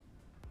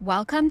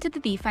Welcome to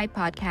the DeFi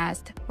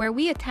podcast, where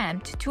we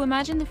attempt to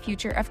imagine the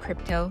future of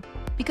crypto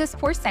because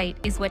foresight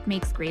is what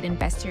makes great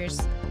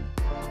investors.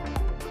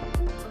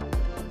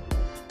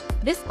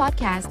 This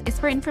podcast is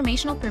for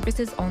informational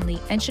purposes only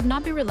and should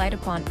not be relied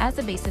upon as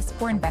a basis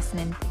for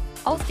investment.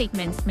 All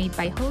statements made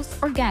by hosts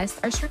or guests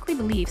are strictly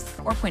beliefs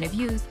or point of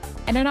views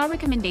and are not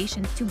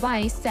recommendations to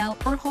buy, sell,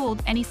 or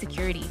hold any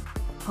security.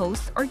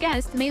 Hosts or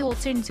guests may hold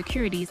certain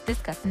securities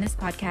discussed in this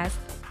podcast.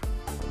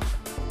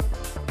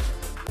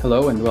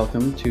 Hello and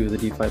welcome to the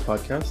DeFi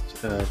podcast.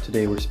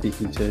 Today we're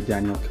speaking to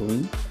Daniel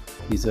Killeen.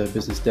 He's a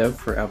business dev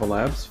for Ava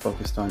Labs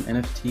focused on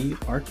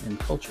NFT, art, and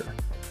culture.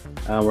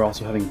 We're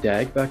also having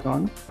Dag back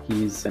on.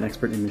 He's an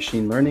expert in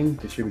machine learning,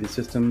 distributed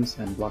systems,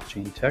 and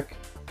blockchain tech.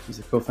 He's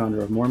a co-founder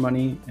of More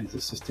Money and is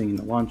assisting in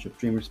the launch of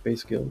Dreamer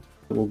Space Guild.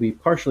 We'll be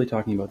partially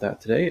talking about that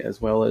today,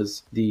 as well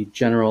as the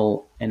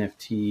general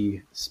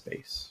NFT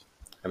space.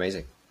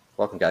 Amazing.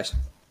 Welcome, guys.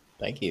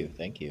 Thank you.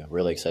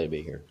 Really excited to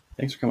be here.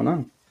 Thanks for coming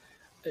on.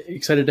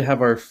 Excited to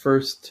have our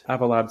first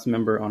Ava Labs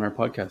member on our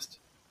podcast.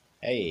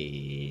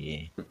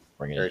 Hey.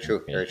 Very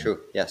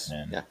true. Yes.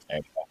 Yeah.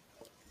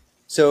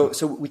 So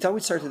we thought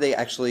we'd start today.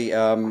 Actually,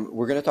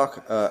 we're going to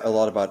talk a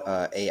lot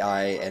about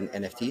AI and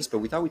NFTs, but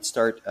we thought we'd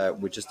start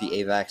with just the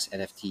AVAX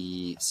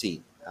NFT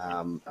scene.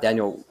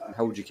 Daniel,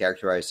 how would you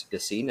characterize the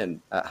scene,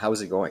 and how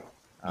is it going?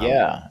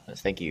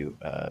 Thank you.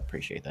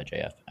 Appreciate that,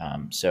 JF.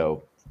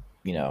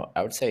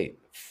 I would say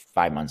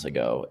 5 months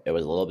ago, it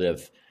was a little bit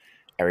of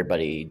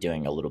everybody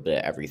doing a little bit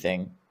of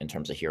everything in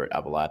terms of here at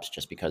Ava Labs,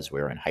 just because we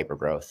were in hyper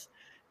growth,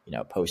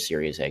 post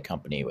Series A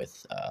company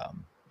with,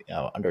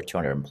 under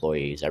 200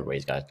 employees.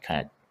 Everybody's got to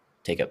kind of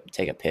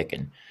take a pick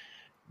and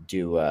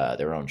do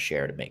their own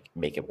share to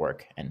make it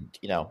work. And,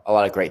 a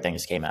lot of great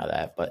things came out of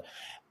that. But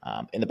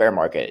in the bear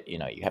market,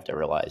 you have to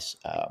realize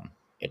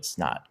it's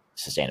not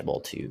sustainable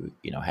to,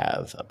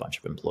 have a bunch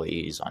of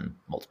employees on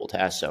multiple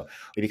tasks. So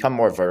we become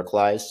more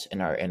verticalized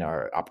in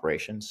our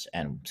operations.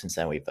 And since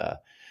then we've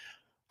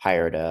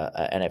hired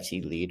a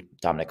NFT lead,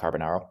 Dominic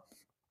Carbonaro.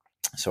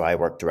 So I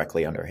work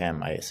directly under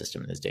him. I assist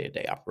him in his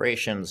day-to-day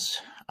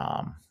operations,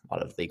 a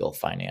lot of legal,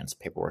 finance,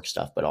 paperwork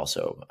stuff, but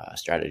also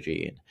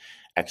strategy and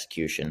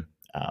execution.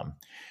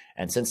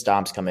 And since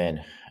Dom's come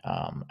in,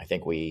 I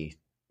think we,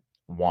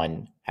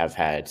 have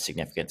had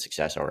significant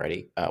success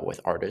already with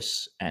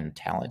artists and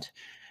talent,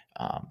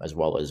 as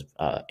well as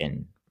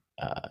in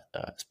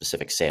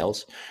specific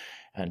sales.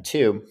 And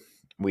two,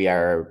 we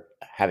are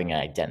having an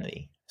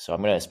identity. So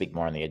I'm going to speak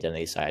more on the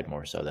identity side,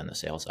 more so than the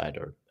sales side,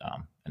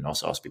 and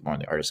also I'll speak more on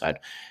the artist side.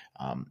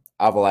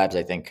 Ava Labs,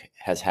 I think,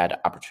 has had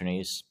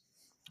opportunities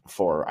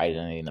for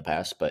identity in the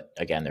past, but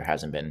again, there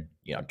hasn't been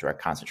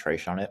direct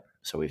concentration on it.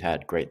 So we've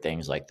had great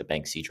things like the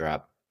Banksy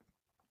drop.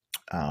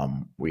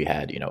 We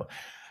had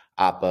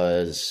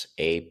Appas,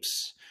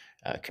 Apes,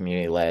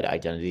 community-led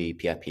identity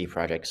PFP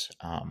projects,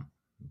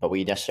 but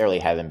we necessarily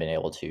haven't been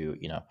able to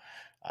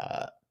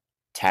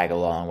tag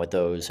along with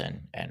those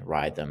and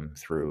ride them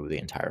through the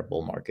entire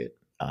bull market.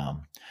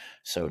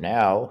 So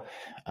now,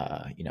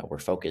 we're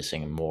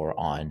focusing more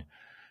on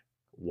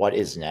what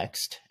is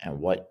next and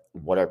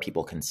what are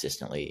people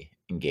consistently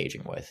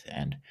engaging with.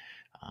 And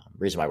the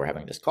reason why we're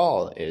having this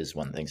call is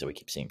one of the things that we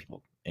keep seeing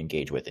people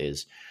engage with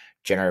is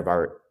generative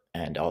art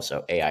and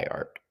also AI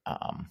art.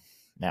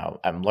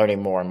 Now, I'm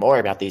learning more and more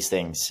about these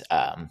things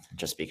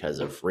just because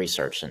of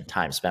research and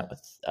time spent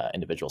with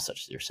individuals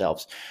such as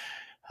yourselves.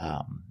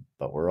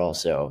 But we're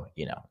also,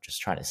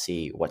 just trying to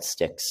see what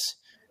sticks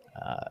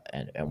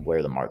and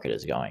where the market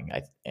is going.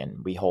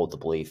 And we hold the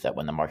belief that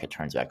when the market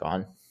turns back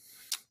on,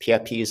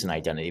 PFPs and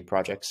identity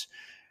projects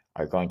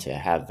are going to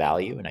have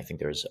value. And I think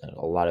there's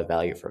a lot of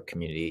value for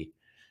community,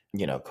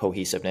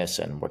 cohesiveness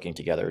and working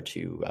together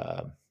to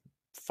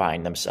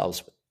find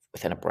themselves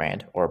within a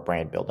brand or a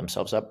brand build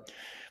themselves up.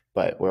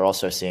 But we're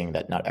also seeing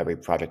that not every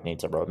project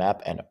needs a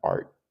roadmap, and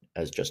art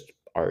as just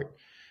art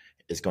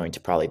is going to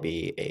probably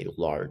be a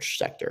large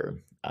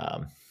sector.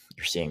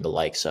 You're seeing the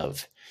likes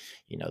of,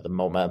 the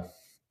MoMA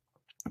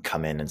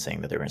come in and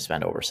saying that they're going to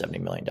spend over $70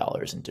 million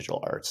in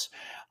digital arts.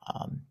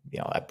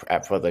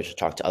 I've privileged to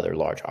talk to other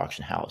large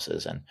auction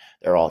houses, and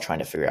they're all trying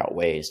to figure out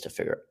ways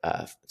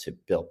to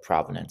build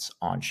provenance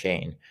on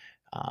chain,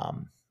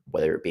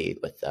 whether it be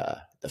with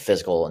the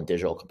physical and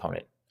digital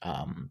component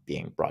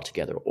being brought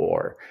together,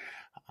 or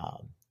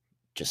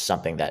just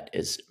something that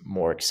is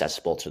more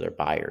accessible to their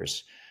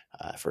buyers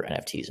for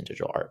NFTs and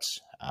digital arts.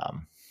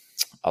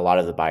 A lot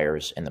of the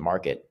buyers in the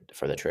market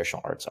for the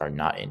traditional arts are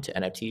not into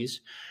NFTs.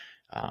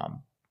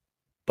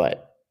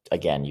 But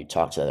again, you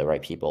talk to the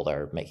right people that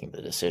are making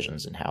the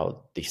decisions and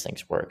how these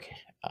things work.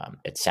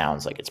 It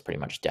sounds like it's pretty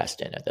much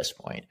destined at this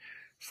point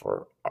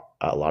for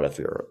a lot of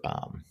your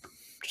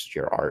just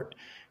your art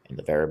and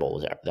the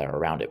variables that are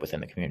around it within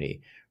the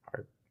community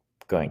are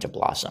going to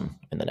blossom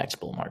in the next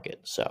bull market.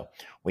 So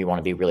we want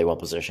to be really well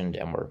positioned,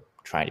 and we're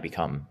trying to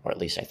become, or at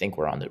least I think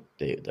we're on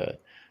the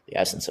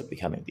essence of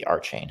becoming the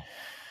art chain.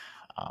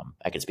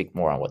 I could speak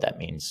more on what that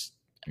means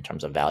in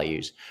terms of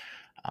values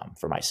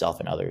for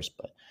myself and others,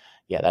 but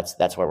yeah,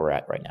 that's where we're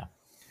at right now.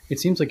 It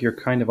seems like you're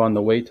kind of on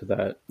the way to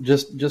that.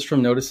 Just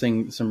from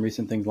noticing some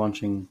recent things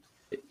launching,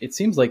 it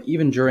seems like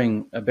even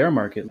during a bear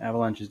market,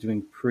 Avalanche is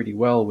doing pretty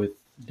well with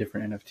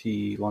different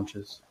NFT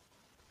launches.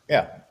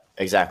 Yeah,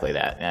 exactly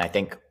that. And I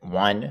think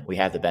one, we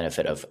have the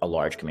benefit of a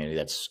large community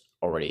that's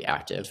already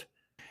active.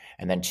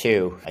 And then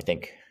two, I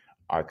think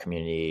our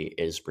community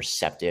is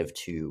receptive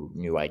to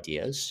new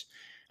ideas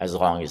as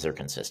long as they're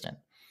consistent.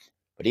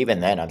 But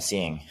even then, I'm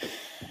seeing,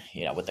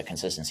 with the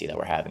consistency that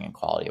we're having and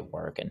quality of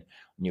work and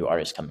new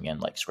artists coming in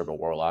like Scribble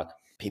Warlock,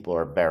 people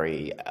are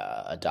very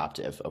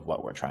adoptive of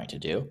what we're trying to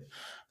do.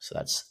 So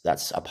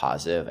that's a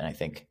positive, and I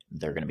think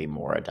they're going to be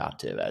more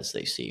adoptive as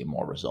they see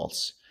more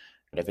results.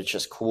 But if it's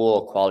just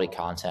cool quality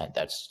content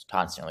that's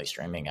constantly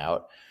streaming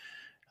out,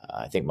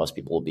 I think most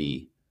people will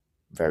be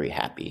very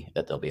happy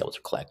that they'll be able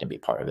to collect and be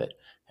part of it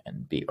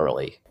and be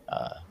early.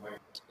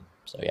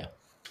 So yeah,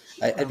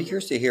 I'd be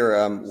curious to hear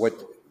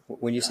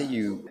when you say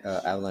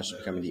Avalanche is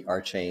becoming the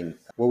art chain,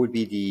 what would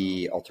be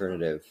the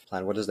alternative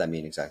plan? What does that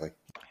mean exactly?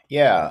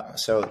 Yeah,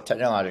 so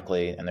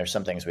technologically, and there's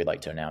some things we'd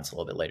like to announce a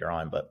little bit later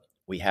on, but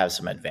we have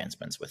some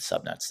advancements with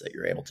subnets that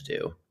you're able to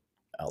do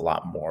a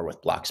lot more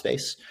with block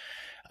space.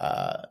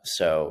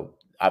 So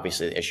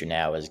obviously the issue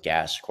now is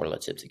gas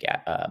correlative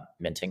to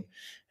minting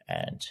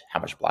and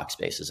how much block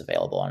space is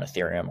available on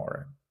Ethereum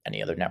or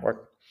any other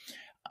network.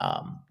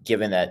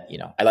 Given that,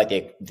 I like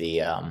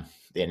the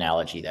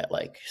analogy that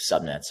like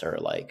subnets are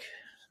like,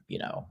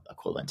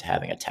 equivalent to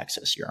having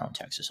your own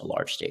Texas, a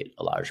large state,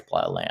 a large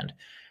plot of land.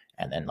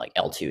 And then like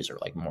L2s are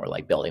like more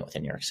like building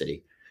within New York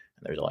City.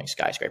 And there's only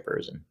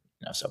skyscrapers and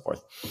so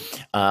forth.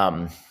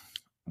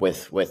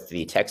 With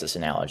the Texas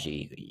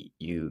analogy,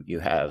 you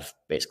have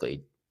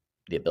basically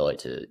the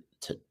ability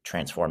to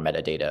transform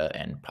metadata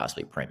and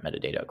possibly print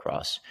metadata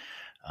across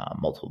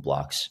multiple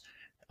blocks,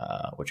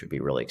 which would be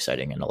really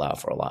exciting and allow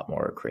for a lot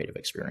more creative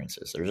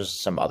experiences. There's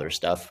just some other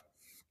stuff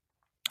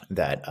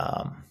that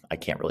I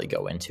can't really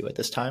go into at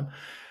this time,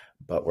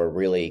 but we're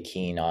really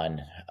keen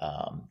on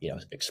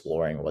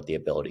exploring what the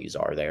abilities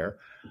are there,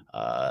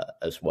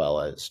 as well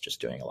as just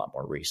doing a lot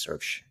more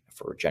research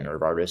for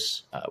generative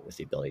artists with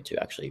the ability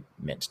to actually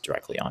mint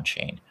directly on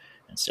chain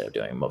instead of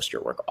doing most of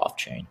your work off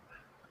chain.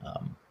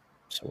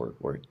 So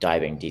we're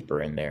diving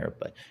deeper in there,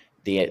 but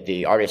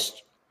the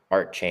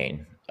art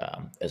chain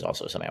is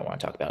also something I want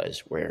to talk about.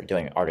 Is we're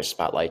doing artist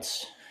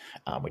spotlights.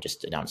 We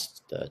just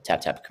announced the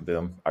Tap Tap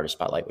Kaboom Artist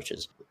Spotlight, which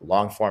is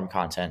long form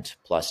content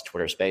plus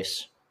Twitter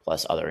Space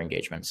plus other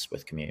engagements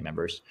with community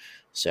members.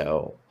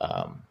 So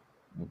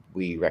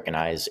we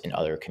recognize in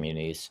other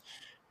communities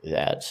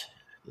that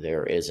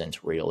there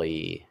isn't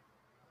really,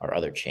 or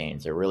other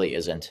chains, there really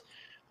isn't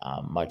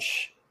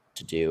much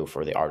to do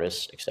for the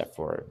artists except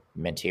for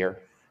mint here.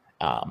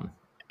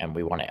 And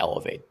we want to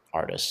elevate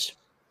artists.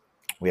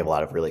 We have a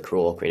lot of really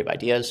cool creative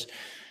ideas,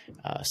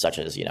 such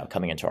as,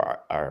 coming into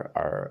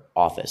our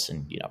office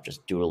and,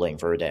 just doodling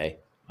for a day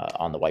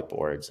on the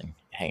whiteboards and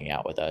hanging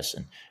out with us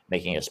and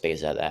making a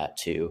space out of that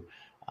to,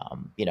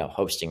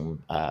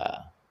 hosting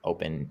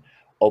open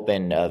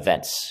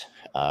events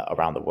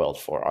around the world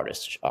for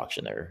artists to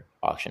auction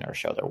or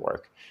show their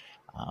work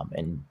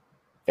in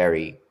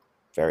very,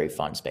 very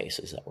fun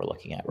spaces that we're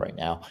looking at right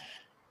now.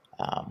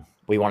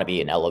 We want to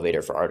be an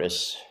elevator for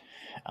artists,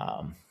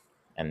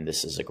 and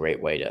this is a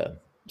great way to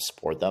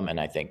support them. And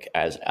I think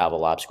as Ava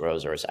Labs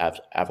grows or as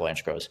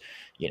Avalanche grows,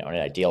 in an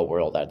ideal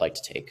world, I'd like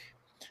to take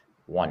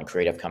one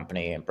creative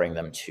company and bring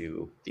them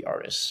to the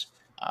artists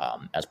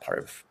as part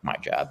of my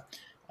job.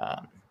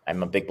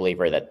 I'm a big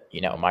believer that,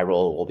 my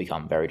role will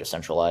become very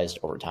decentralized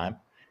over time,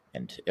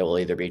 and it will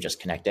either be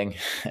just connecting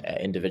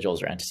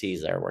individuals or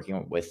entities that are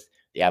working with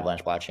the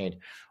Avalanche blockchain,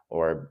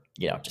 or,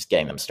 just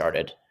getting them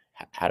started.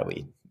 How do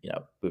we,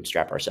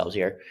 bootstrap ourselves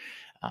here?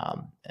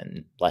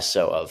 And less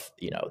so of,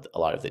 a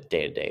lot of the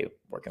day-to-day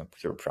working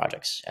through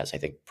projects, as I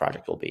think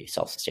project will be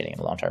self-sustaining in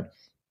the long term.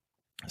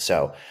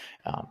 So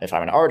if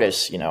I'm an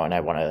artist, and I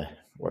want to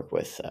work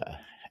with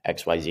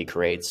XYZ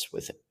Creates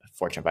with a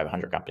Fortune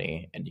 500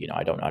 company, and,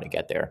 I don't know how to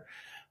get there,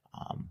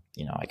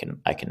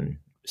 I can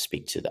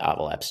speak to the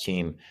Ava Labs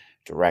team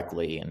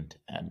directly and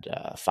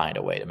find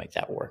a way to make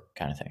that work,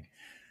 kind of thing.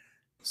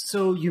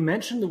 So you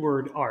mentioned the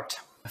word art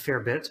a fair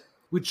bit,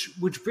 which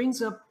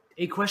brings up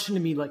a question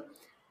to me, like,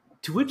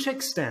 to which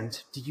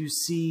extent do you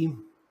see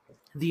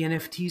the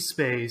NFT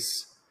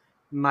space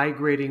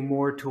migrating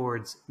more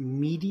towards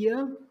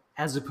media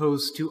as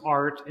opposed to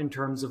art in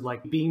terms of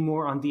like being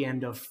more on the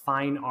end of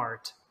fine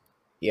art?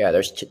 Yeah,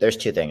 there's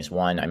two things.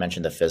 One, I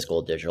mentioned the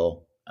physical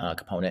digital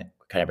component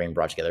kind of being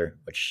brought together,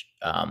 which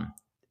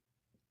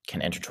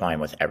can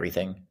intertwine with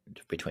everything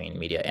between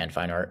media and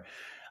fine art.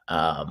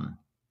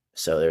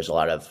 So there's a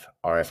lot of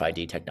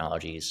RFID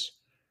technologies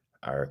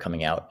are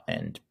coming out,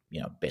 and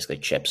basically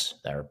chips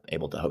that are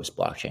able to host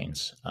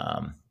blockchains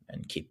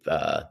and keep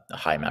a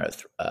high amount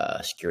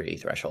of security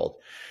threshold.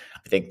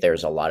 I think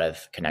there's a lot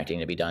of connecting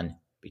to be done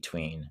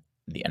between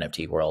the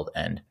NFT world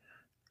and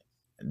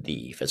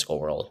the physical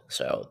world.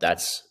 So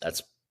that's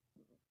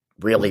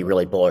really,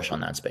 really bullish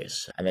on that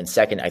space. And then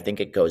second, I think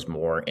it goes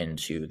more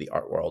into the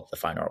art world, the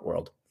fine art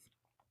world.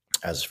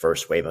 as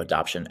first wave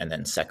adoption, and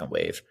then second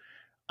wave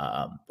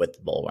with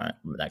the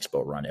next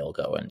bull run, it'll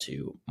go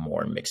into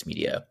more mixed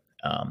media,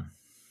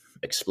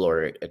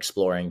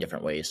 exploring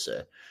different ways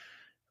to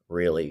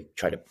really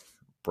try to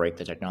break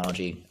the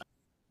technology.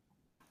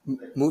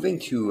 Moving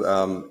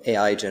to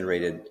AI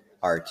generated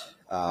art,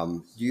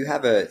 do you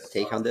have a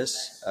take on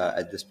this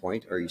at this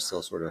point? Or are you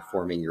still sort of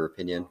forming your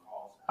opinion?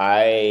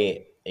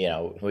 We had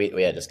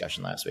a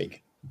discussion last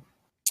week,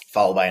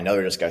 followed by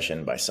another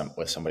discussion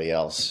with somebody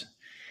else.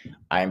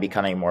 I am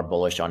becoming more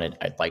bullish on it.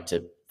 I'd like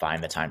to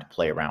find the time to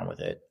play around with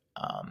it.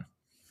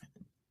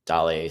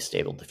 DALL-E,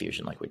 Stable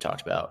Diffusion, like we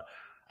talked about,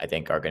 I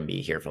think are going to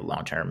be here for the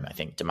long term. I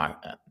think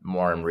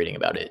more I'm reading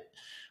about it,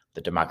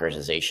 the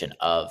democratization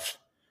of,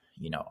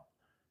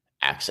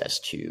 access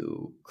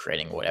to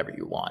creating whatever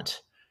you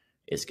want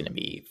is going to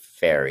be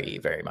very,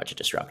 very much a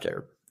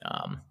disruptor.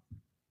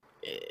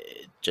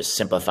 Just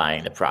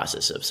simplifying the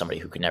process of somebody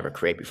who could never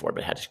create before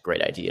but had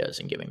great ideas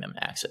and giving them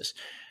access.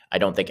 I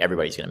don't think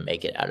everybody's going to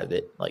make it out of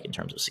it, like in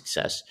terms of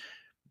success,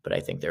 but I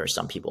think there are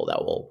some people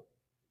that will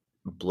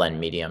blend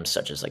mediums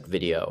such as like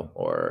video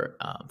or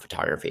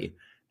photography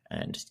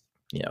and,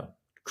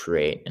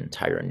 create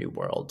entire new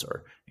worlds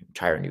or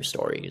entire new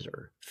stories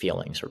or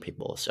feelings for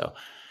people. So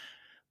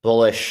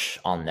bullish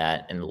on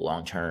that in the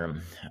long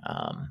term.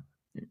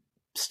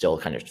 Still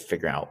kind of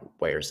figuring out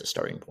where's the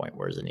starting point,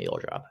 where's the needle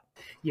drop.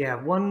 Yeah,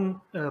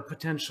 one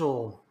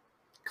potential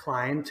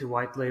client to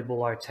white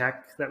label our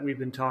tech that we've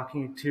been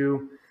talking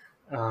to,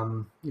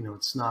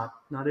 it's not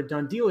a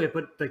done deal yet,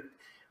 but like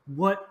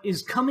what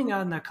is coming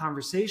out in that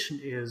conversation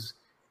is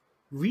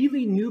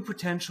really new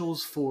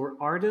potentials for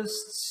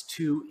artists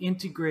to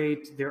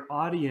integrate their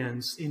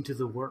audience into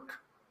the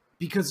work,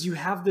 because you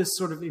have this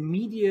sort of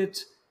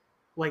immediate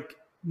like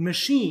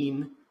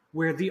machine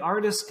where the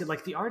artist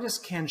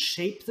can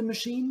shape the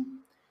machine,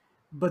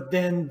 but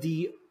then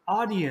the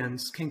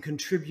audience can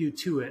contribute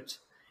to it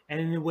and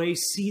in a way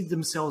see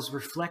themselves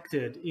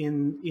reflected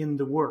in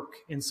the work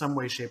in some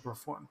way, shape, or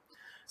form.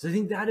 So I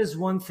think that is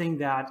one thing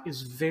that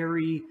is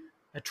very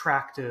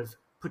attractive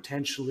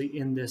potentially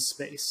in this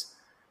space.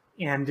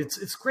 And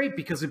it's great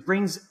because it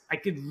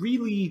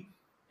really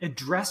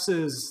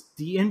addresses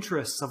the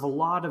interests of a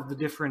lot of the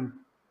different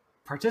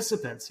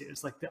participants here.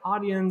 It's like the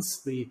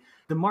audience, the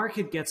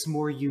market gets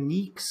more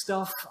unique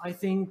stuff, I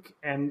think,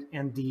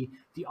 and the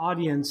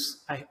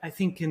audience, I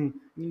think, can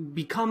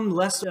become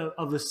less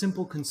of a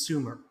simple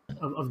consumer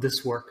of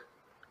this work.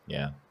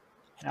 Yeah.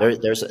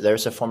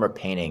 There's a form of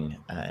painting,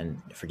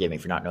 and forgive me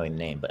for not knowing the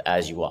name, but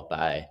as you walk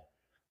by,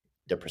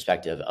 the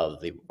perspective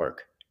of the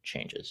work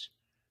changes.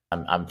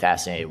 I'm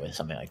fascinated with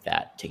something like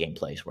that taking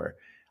place where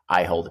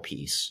I hold a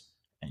piece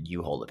and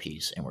you hold a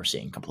piece and we're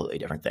seeing completely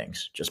different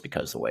things just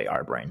because the way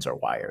our brains are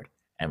wired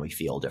and we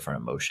feel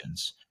different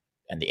emotions.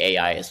 And the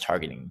AI is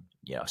targeting,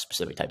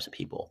 specific types of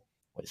people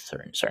with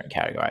certain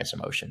categorized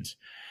emotions.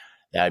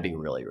 That'd be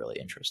really, really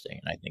interesting.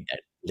 And I think that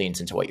leans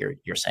into what you're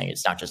saying.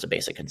 It's not just a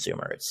basic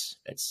consumer.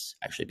 It's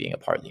actually being a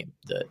part of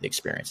the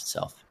experience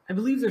itself. I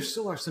believe there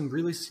still are some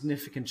really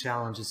significant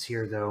challenges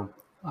here, though.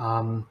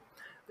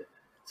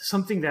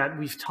 Something that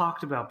we've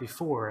talked about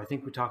before, I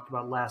think we talked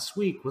about last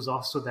week, was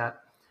also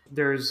that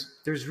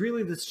there's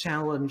really this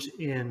challenge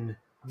in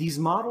these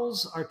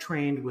models are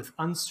trained with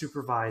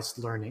unsupervised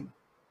learning,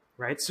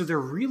 right? So they're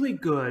really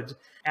good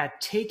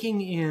at taking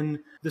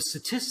in the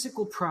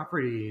statistical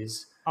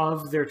properties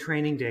of their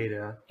training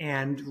data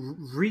and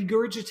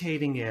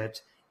regurgitating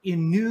it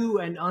in new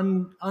and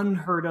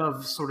unheard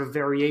of sort of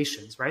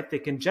variations, right? They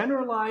can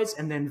generalize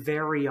and then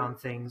vary on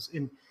things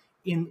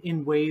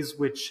in ways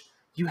which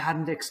you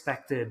hadn't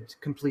expected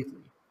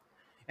completely.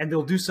 And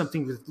they'll do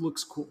something that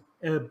looks cool.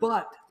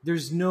 But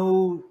there's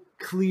no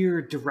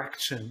clear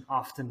direction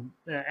often.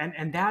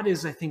 And that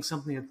is, I think,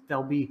 something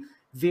that'll be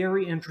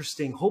very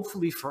interesting,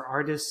 hopefully for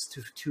artists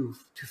to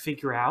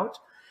figure out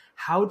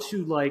how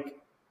to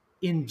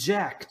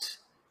inject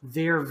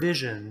their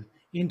vision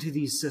into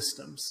these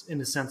systems in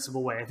a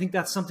sensible way. I think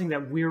that's something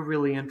that we're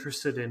really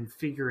interested in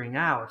figuring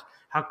out.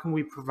 How can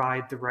we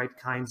provide the right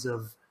kinds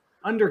of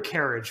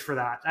undercarriage for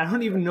that? I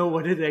don't even know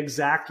what it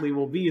exactly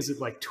will be. Is it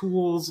like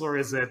tools, or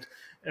is it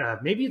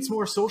maybe it's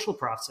more social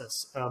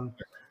process?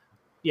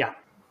 Yeah.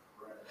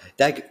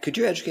 Dag, could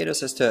you educate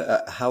us as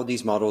to how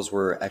these models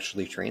were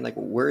actually trained? Like,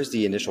 where is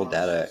the initial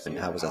data and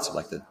how was that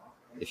selected,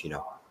 if you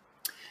know?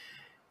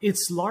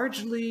 It's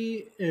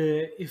largely,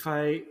 if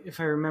I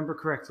remember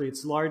correctly,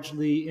 it's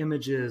largely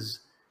images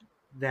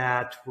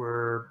that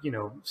were,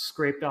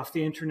 scraped off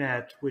the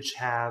internet, which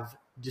have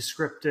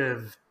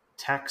descriptive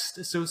text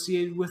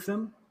associated with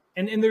them.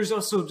 And there's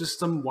also just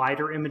some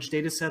wider image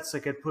data sets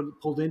that get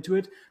pulled into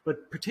it,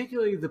 but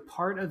particularly the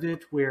part of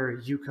it where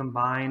you can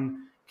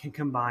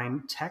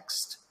combine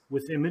text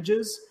with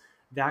images,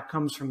 that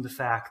comes from the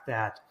fact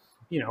that,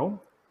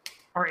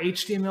 our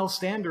HTML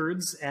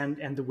standards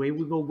and the way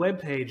we build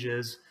web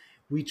pages,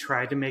 we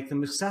try to make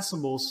them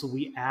accessible, so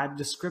we add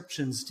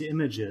descriptions to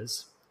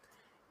images.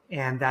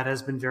 And that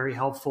has been very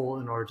helpful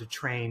in order to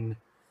train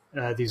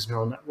these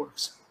neural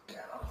networks.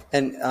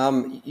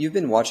 And you've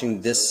been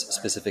watching this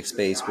specific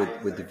space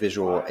with the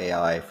visual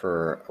AI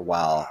for a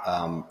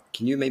while.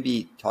 Can you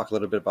maybe talk a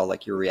little bit about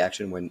like your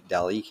reaction when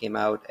DALL-E came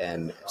out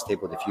and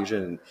Stable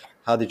Diffusion? And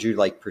how did you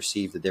like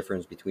perceive the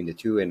difference between the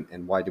two,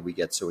 and why did we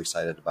get so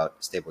excited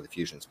about Stable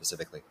Diffusion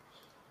specifically?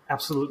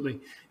 Absolutely.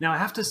 Now, I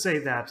have to say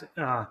that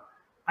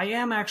I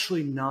am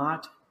actually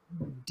not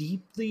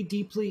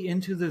deeply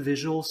into the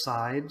visual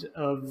side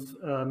of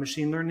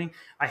machine learning.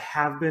 I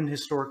have been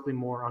historically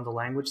more on the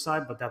language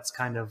side, but that's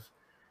kind of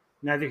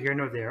neither here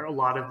nor there. A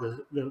lot of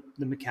the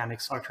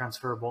mechanics are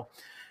transferable.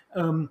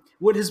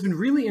 What has been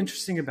really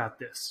interesting about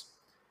this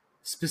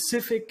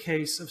specific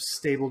case of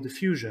Stable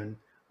Diffusion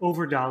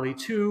over DALL-E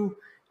 2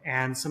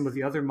 and some of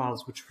the other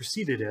models which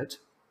preceded it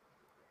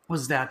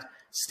was that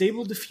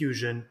Stable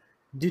Diffusion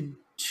did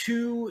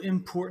two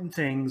important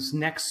things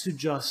next to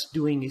just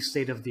doing a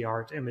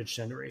state-of-the-art image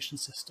generation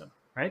system,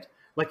 right?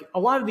 Like a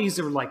lot of these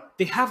are like,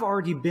 they have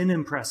already been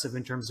impressive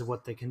in terms of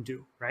what they can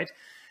do, right?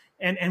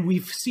 And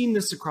we've seen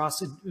this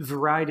across a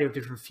variety of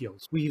different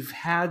fields. We've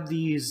had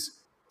these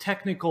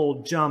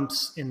technical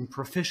jumps in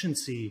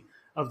proficiency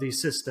of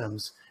these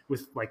systems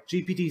with like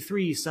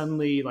GPT-3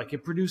 suddenly, like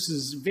it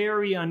produces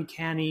very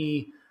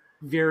uncanny,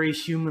 very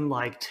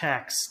human-like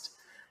text,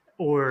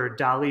 or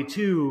DALL-E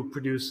 2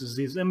 produces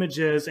these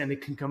images and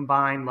it can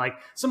combine, like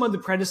some of the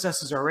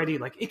predecessors already,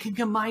 like it can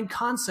combine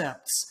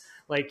concepts,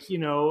 like,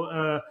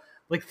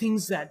 like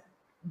things that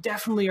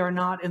definitely are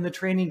not in the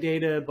training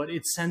data, but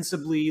it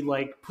sensibly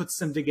like puts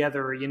them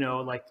together,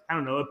 like, I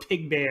don't know, a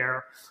pig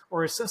bear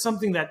or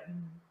something that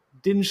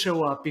didn't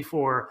show up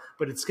before,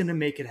 but it's going to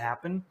make it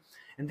happen.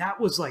 And that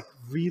was like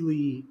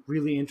really,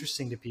 really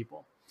interesting to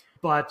people.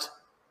 But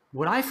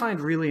what I find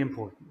really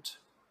important,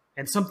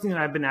 and something that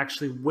I've been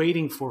actually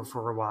waiting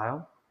for a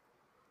while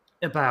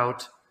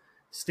about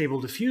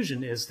Stable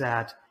Diffusion, is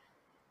that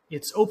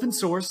it's open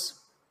source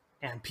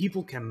and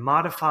people can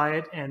modify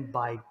it. And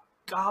by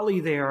golly,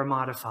 they are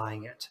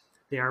modifying it.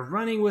 They are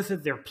running with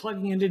it. They're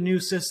plugging into new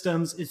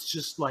systems. It's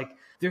just like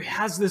there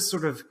has this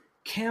sort of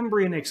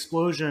Cambrian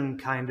explosion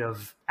kind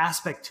of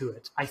aspect to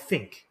it, I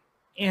think.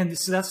 And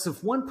so that's the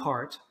one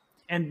part.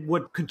 And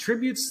what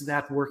contributes to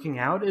that working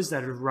out is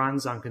that it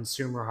runs on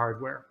consumer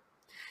hardware.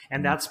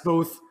 And that's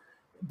both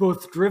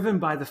driven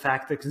by the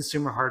fact that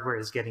consumer hardware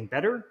is getting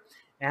better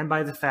and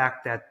by the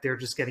fact that they're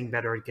just getting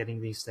better at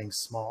getting these things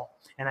small.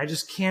 And I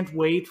just can't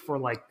wait for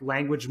like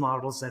language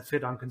models that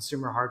fit on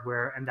consumer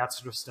hardware and that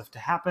sort of stuff to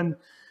happen.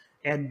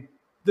 And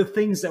the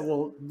things that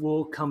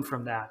will come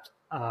from that.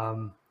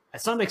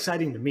 It's not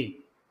exciting to me.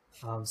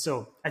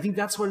 So I think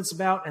that's what it's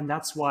about. And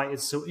that's why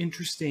it's so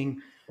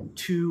interesting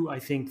to, I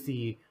think,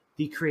 the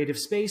creative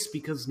space,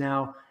 because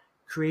now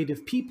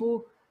creative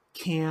people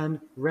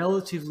can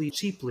relatively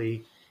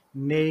cheaply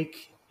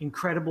make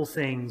incredible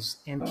things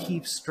and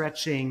keep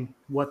stretching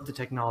what the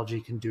technology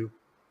can do.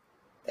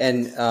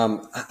 And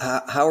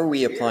how are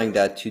we applying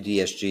that to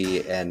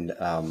DSG and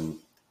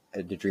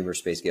the Dreamer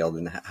Space Guild,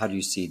 and how do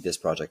you see this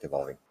project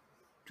evolving?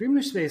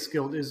 Dreamer Space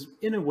Guild is,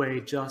 in a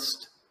way,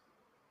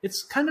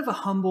 it's kind of a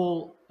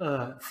humble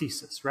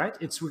thesis, right?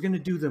 We're going to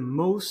do the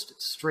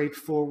most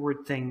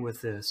straightforward thing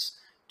with this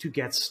to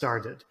get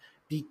started,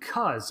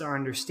 because our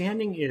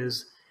understanding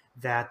is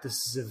that this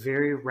is a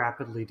very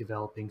rapidly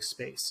developing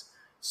space.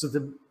 So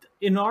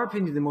in our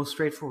opinion, the most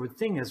straightforward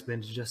thing has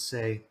been to just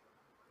say,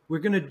 we're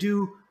going to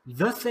do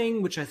the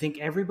thing which I think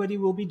everybody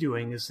will be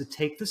doing, is to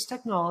take this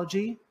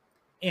technology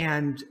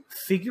and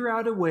figure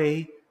out a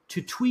way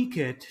to tweak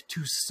it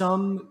to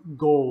some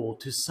goal,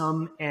 to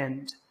some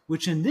end,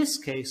 which in this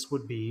case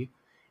would be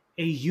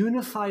a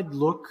unified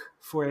look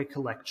for a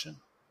collection.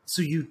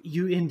 So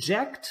you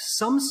inject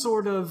some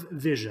sort of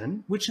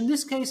vision, which in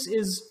this case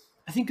is,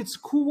 I think it's a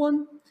cool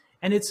one,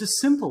 and it's a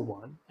simple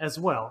one as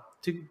well,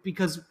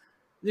 because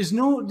there's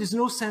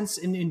no sense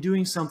in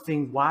doing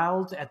something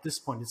wild at this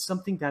point. It's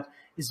something that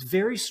is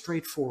very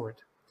straightforward.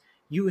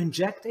 You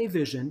inject a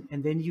vision,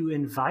 and then you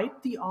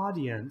invite the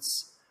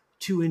audience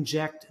to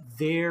inject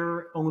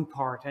their own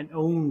part and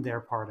own their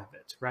part of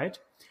it, right?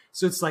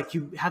 So it's like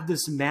you have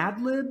this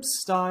Mad Lib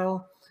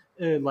style,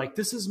 like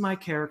this is my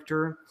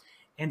character,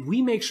 and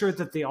we make sure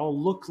that they all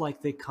look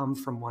like they come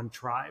from one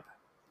tribe.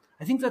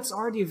 I think that's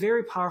already a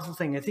very powerful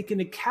thing. I think it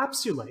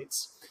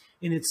encapsulates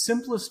in its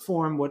simplest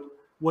form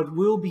what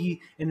will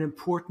be an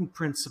important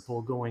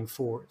principle going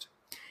forward.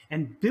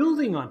 And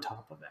building on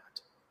top of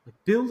that,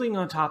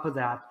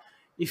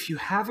 if you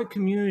have a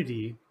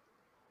community,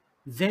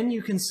 then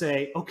you can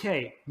say,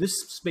 okay, this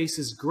space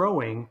is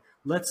growing,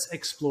 let's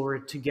explore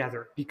it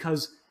together.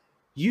 Because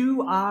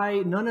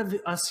none of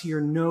us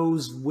here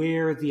knows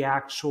where the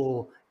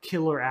actual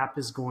killer app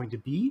is going to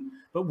be,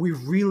 but we're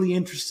really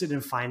interested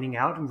in finding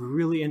out, and we're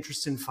really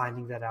interested in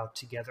finding that out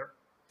together.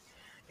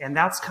 And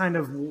that's kind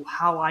of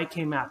how I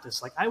came at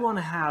this. Like, I want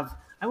to have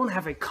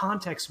a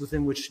context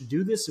within which to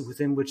do this and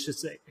within which to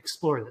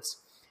explore this.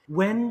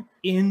 When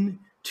in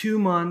 2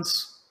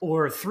 months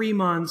or 3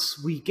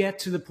 months, we get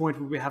to the point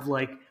where we have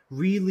like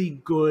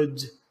really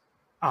good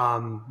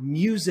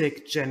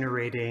music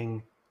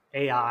generating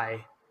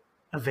AI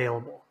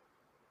available,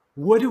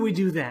 what do we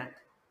do then?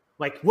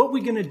 Like what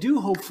we're going to do,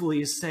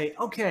 hopefully, is say,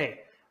 okay,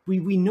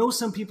 we know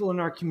some people in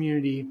our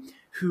community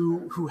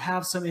who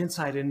have some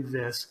insight into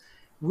this.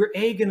 We're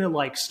going to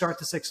like start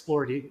this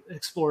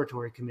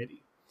exploratory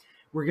committee.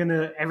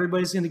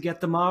 Everybody's going to get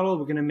the model.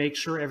 We're going to make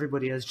sure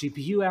everybody has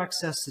GPU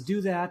access to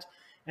do that.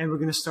 And we're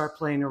going to start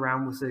playing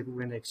around with it. We're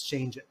going to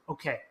exchange it.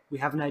 Okay, we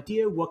have an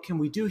idea. What can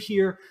we do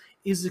here?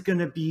 Is it going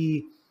to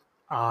be,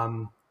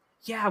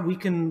 we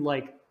can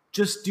like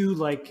just do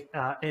like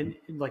an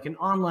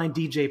online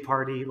DJ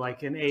party,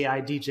 like an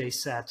AI DJ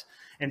set,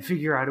 and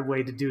figure out a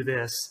way to do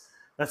this.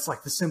 That's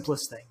like the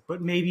simplest thing.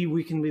 But maybe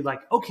we can be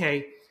like,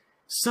 okay,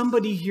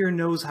 somebody here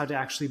knows how to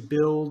actually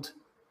build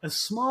a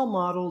small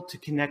model to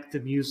connect the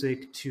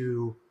music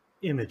to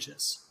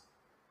images.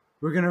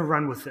 We're going to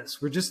run with this.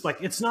 We're just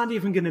like, it's not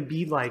even going to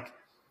be like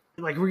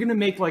we're going to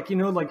make like,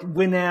 like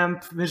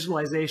Winamp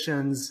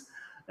visualizations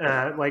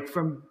like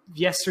from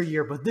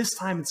yesteryear, but this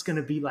time it's going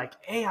to be like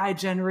AI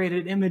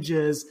generated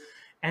images,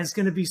 and it's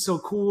going to be so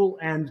cool.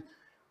 And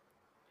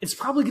it's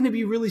probably going to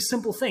be a really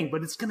simple thing,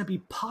 but it's going to be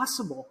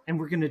possible, and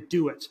we're going to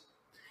do it.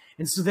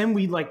 And so then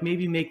we like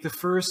maybe make the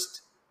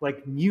first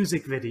like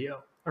music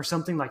video or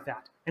something like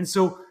that. And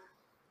so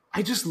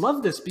I just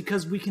love this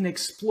because we can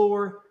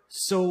explore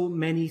so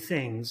many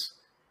things.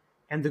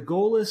 And the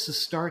goal is to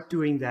start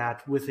doing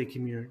that with a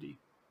community.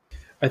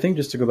 I think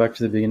just to go back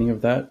to the beginning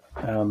of that,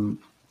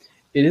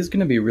 it is going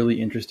to be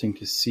really interesting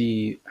to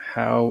see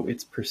how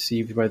it's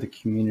perceived by the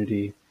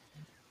community,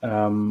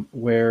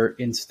 where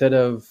instead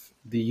of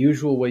the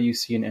usual way you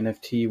see an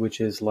NFT, which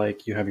is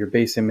like you have your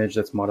base image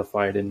that's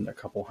modified in a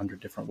couple hundred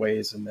different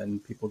ways, and then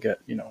people get,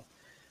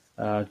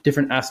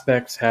 different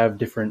aspects have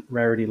different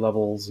rarity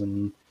levels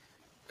and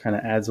kind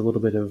of adds a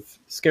little bit of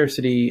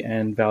scarcity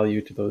and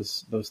value to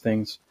those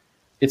things.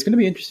 It's going to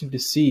be interesting to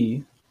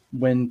see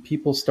when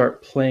people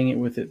start playing it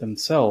with it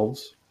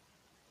themselves,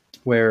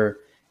 where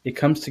it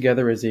comes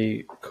together as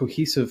a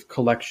cohesive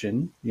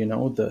collection.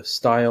 The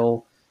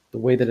style, the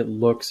way that it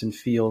looks and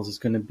feels is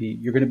going to be,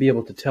 you're going to be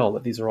able to tell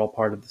that these are all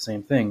part of the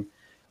same thing,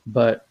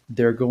 but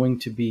they're going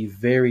to be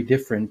very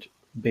different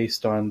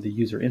based on the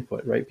user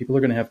input, right? People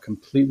are going to have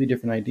completely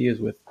different ideas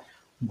with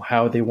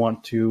how they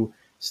want to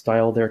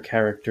style their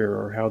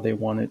character or how they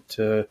want it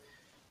to,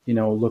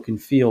 look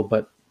and feel,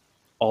 but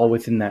all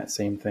within that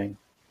same thing.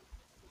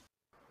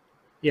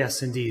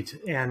 Yes, indeed.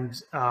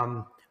 And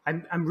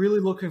I'm really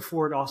looking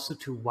forward also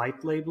to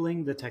white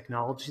labeling the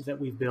technology that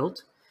we've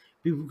built,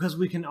 because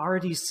we can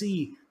already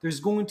see there's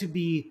going to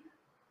be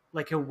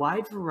like a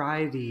wide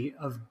variety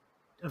of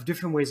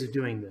different ways of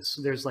doing this.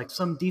 So there's like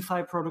some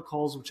DeFi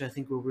protocols, which I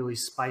think will really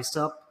spice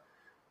up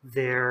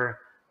their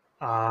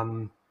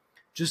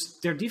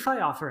their DeFi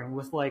offering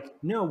with like,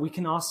 no, we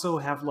can also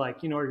have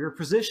like, your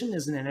position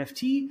is an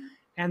NFT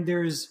and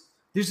there's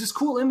this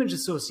cool image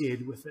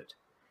associated with it.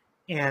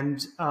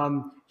 And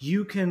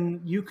you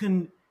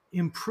can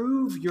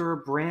improve your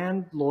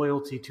brand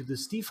loyalty to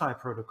this DeFi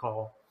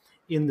protocol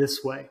in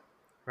this way,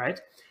 right?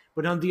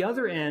 But on the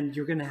other end,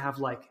 you're going to have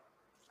like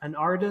an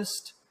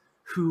artist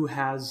who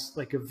has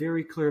like a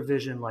very clear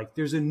vision. Like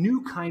there's a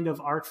new kind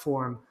of art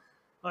form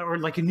or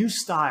like a new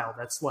style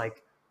that's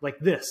like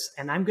this.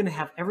 And I'm going to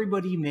have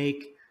everybody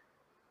make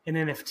an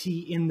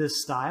NFT in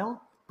this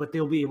style, but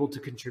they'll be able to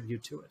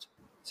contribute to it.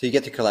 So you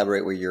get to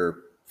collaborate with your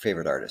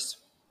favorite artists.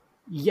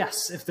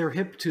 Yes, if they're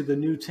hip to the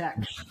new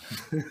tech.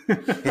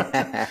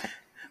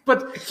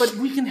 But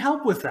we can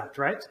help with that,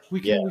 right? We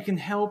can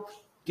help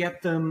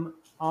get them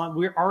on.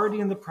 We're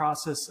already in the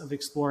process of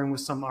exploring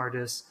with some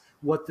artists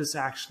what this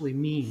actually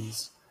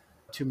means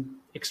to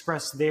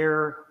express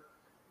their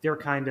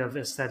kind of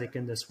aesthetic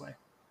in this way.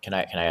 Can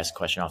I ask a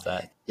question off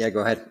that? Yeah, go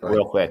ahead.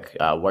 Real quick.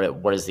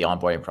 What does the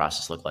onboarding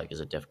process look like?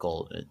 Is it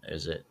difficult?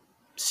 Is it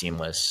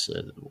seamless?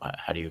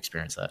 How do you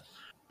experience that?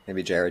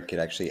 Maybe Jared could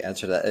actually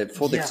answer that.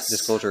 Full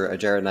disclosure,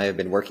 Jared and I have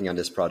been working on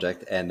this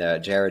project,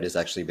 and Jared has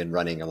actually been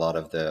running a lot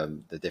of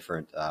the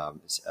different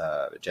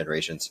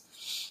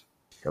generations.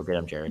 Go get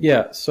him, Jared.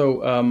 Yeah,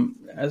 so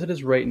as it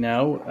is right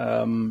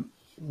now,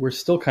 we're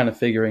still kind of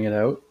figuring it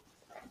out,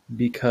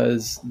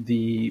 because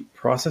the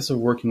process of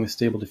working with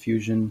Stable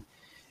Diffusion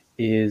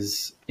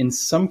is in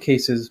some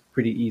cases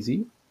pretty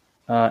easy,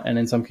 and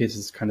in some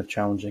cases kind of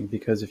challenging,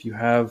 because if you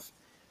have,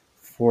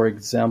 for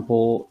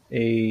example,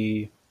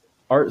 a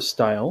art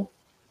style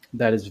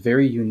that is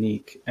very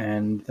unique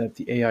and that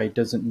the AI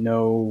doesn't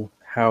know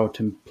how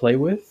to play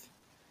with,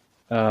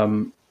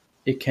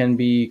 it can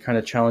be kind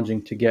of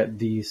challenging to get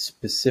the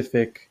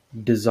specific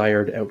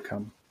desired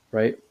outcome,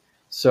 right?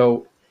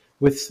 So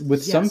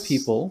with some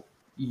people,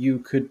 you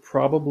could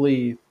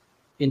probably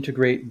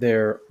integrate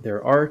their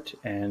art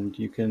and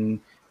you can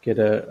get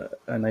a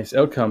nice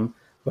outcome.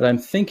 But I'm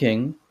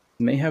thinking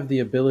you may have the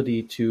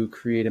ability to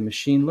create a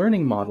machine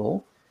learning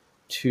model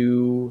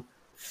to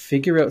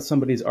figure out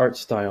somebody's art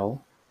style,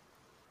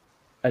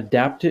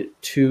 adapt it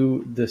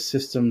to the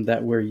system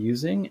that we're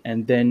using,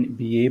 and then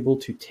be able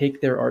to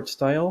take their art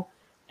style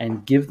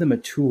and give them a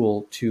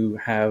tool to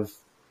have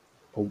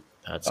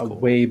a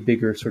way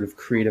bigger sort of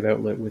creative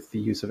outlet with the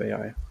use of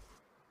AI.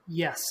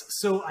 Yes.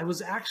 So I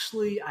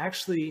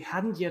actually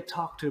hadn't yet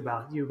talked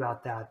to you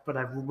about that, but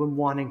I've been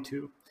wanting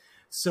to.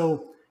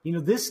 So,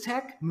 this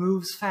tech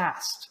moves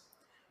fast.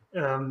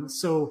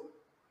 So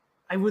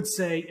I would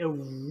say a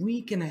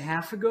week and a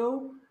half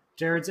ago,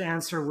 Jared's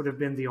answer would have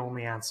been the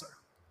only answer.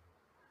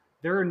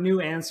 There are new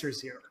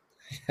answers here.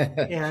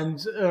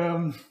 And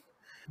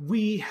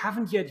we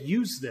haven't yet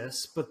used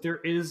this, but there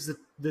is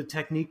the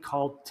technique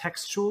called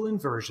textual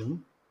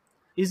inversion.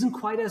 Isn't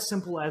quite as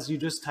simple as you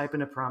just type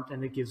in a prompt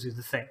and it gives you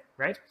the thing,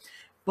 right?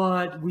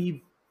 But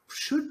we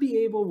should be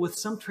able, with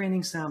some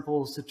training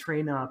samples, to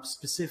train up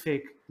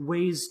specific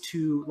ways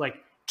to,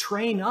 like,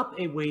 train up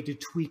a way to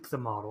tweak the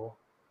model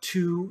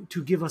to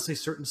give us a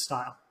certain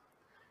style.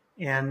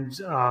 And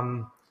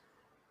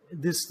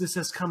this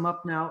has come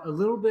up now a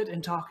little bit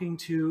in talking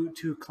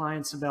to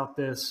clients about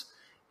this,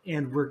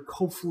 and we're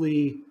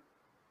hopefully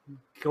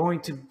going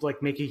to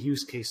make a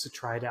use case to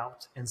try it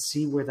out and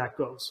see where that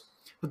goes.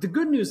 But the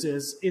good news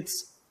is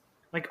it's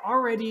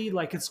already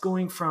it's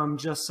going from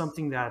just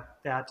something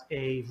that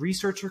a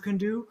researcher can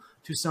do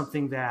to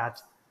something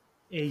that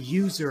a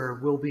user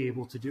will be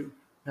able to do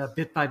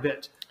bit by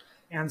bit.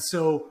 And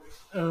so,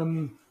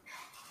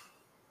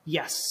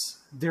 yes,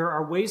 there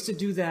are ways to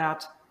do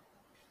that,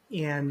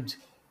 and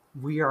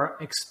we are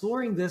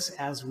exploring this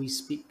as we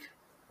speak,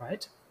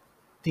 right?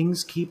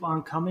 Things keep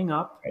on coming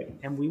up,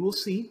 and we will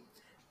see,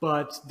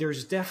 but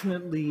there's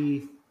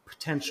definitely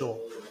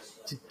potential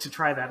to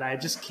try that. I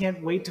just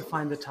can't wait to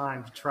find the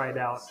time to try it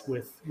out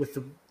with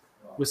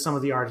some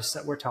of the artists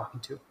that we're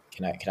talking to.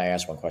 Can I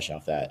ask one question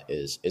off that?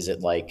 Is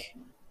it like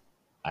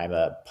I'm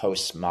a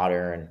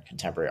postmodern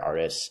contemporary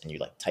artist and you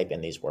type in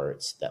these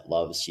words that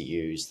loves to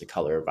use the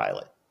color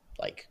violet?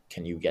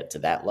 Can you get to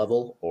that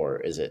level? Or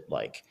is it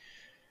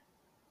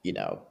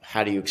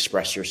how do you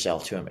express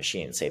yourself to a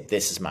machine and say,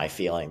 this is my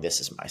feeling, this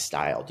is my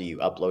style? Do you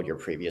upload your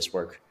previous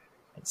work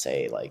and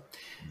say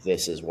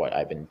this is what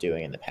I've been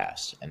doing in the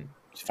past and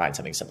find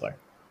something simpler?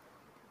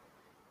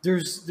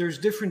 There's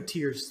different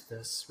tiers to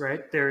this,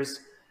 right? There's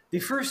the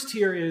first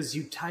tier is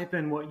you type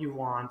in what you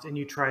want and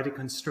you try to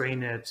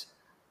constrain it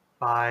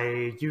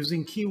by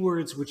using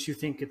keywords which you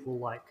think it will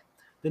like.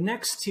 The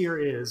next tier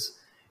is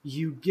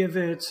you give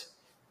it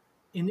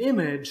an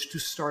image to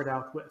start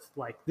out with.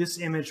 This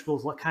image will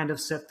kind of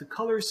set the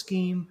color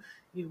scheme.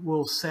 It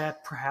will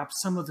set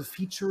perhaps some of the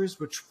features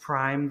which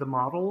prime the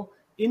model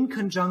in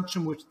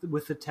conjunction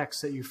with the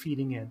text that you're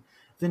feeding in.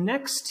 The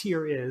next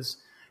tier is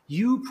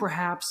you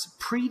perhaps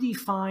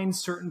predefine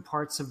certain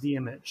parts of the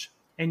image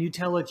and you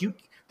tell it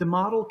the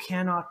model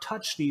cannot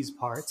touch these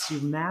parts.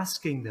 You're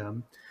masking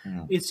them.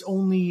 Mm. It's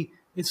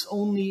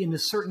only in a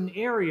certain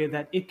area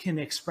that it can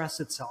express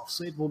itself.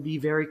 So it will be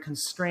very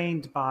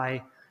constrained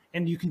by,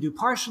 and you can do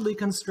partially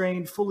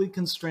constrained, fully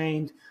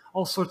constrained,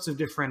 all sorts of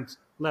different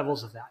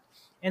levels of that.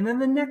 And then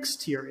the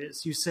next tier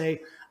is you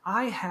say,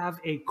 I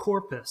have a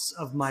corpus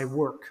of my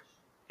work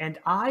and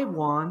I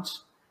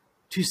want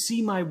to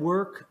see my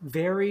work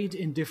varied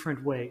in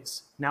different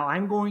ways. Now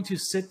I'm going to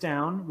sit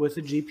down with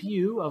a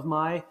GPU of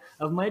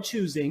my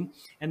choosing,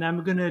 and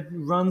I'm going to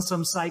run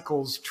some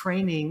cycles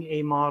training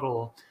a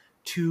model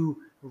to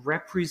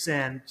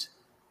represent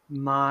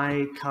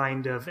my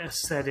kind of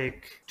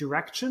aesthetic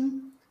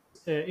direction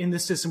in the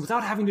system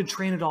without having to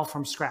train it all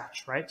from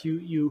scratch, right?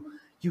 You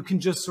can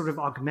just sort of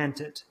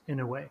augment it in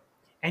a way.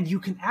 And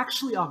you can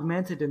actually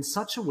augment it in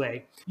such a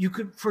way. You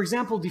could, for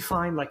example,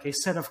 define a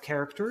set of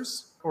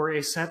characters or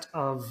a set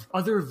of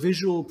other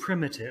visual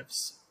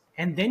primitives.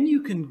 And then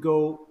you can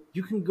go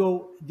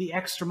the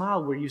extra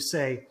mile where you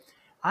say,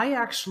 I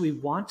actually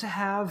want to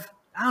have,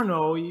 I don't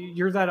know,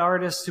 you're that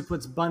artist who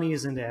puts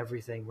bunnies into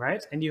everything,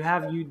 right? And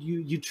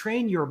you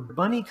train your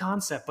bunny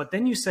concept, but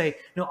then you say,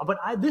 no, but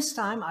this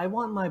time I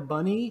want my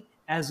bunny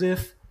as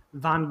if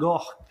Van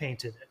Gogh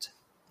painted it.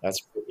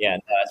 That's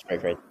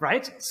great.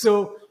 Right?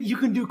 So you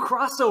can do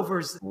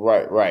crossovers.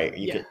 Right.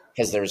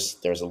 Because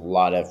there's a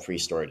lot of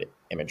pre-stored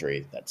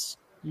imagery that's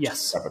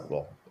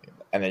replicable.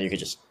 And then you could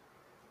just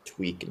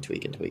tweak and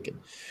tweak and tweak. And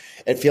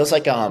it feels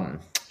like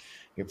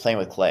you're playing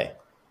with clay.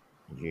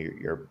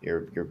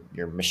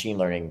 Your machine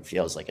learning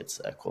feels like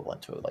it's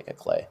equivalent to a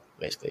clay,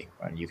 basically.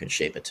 And you can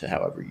shape it to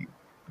however you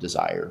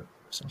desire,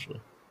 essentially.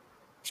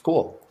 It's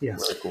cool.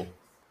 Yes. Really cool.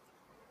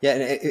 Yeah,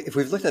 and if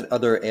we've looked at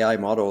other AI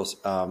models,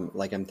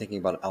 like I'm thinking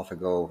about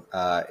AlphaGo,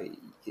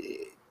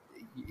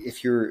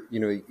 if you're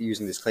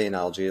using this clay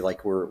analogy,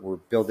 we're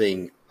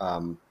building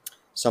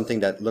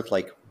something that looked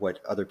like what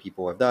other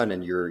people have done,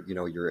 and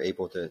you're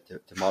able to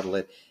model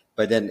it,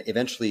 but then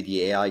eventually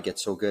the AI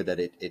gets so good that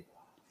it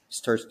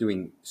starts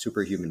doing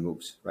superhuman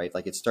moves, right?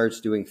 It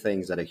starts doing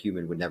things that a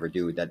human would never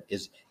do. That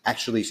is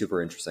actually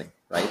super interesting,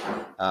 right?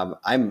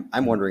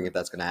 I'm wondering if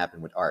that's going to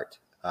happen with art.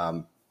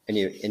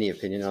 Any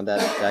opinion on that,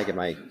 Dag? Am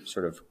I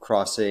sort of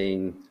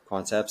crossing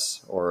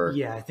concepts, or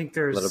I think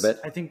there's a little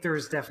bit? I think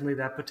there's definitely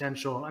that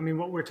potential. I mean,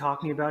 what we're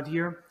talking about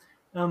here,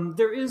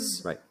 there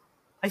is. Right.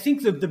 I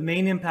think the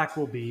main impact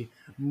will be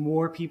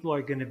more people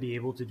are going to be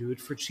able to do it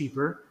for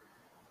cheaper,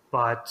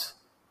 but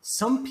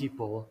some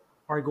people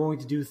are going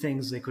to do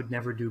things they could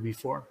never do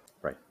before.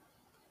 Right.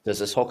 does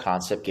this whole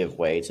concept give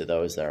way to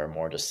those that are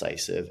more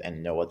decisive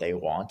and know what they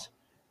want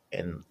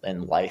in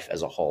life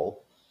as a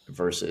whole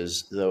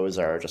versus those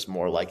that are just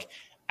more like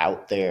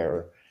out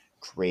there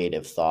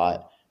creative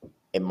thought?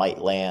 It might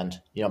land,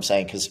 you know what I'm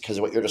saying?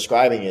 Because what you're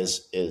describing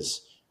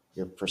is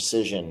your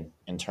precision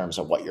in terms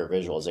of what your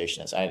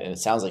visualization is. And it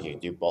sounds like you can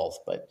do both,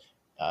 but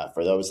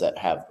for those that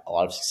have a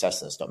lot of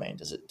success in this domain,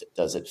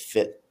 does it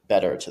fit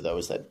better to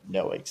those that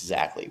know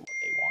exactly what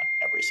they want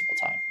every single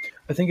time?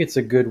 I think it's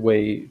a good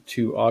way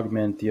to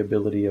augment the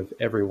ability of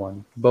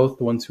everyone, both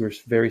the ones who are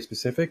very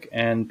specific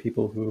and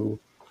people who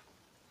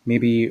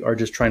maybe are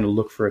just trying to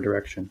look for a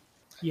direction.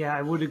 Yeah,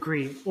 I would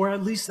agree. Or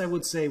at least I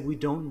would say we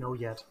don't know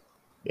yet.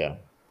 Yeah.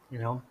 You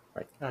know,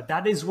 Right.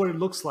 that is what it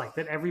looks like,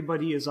 that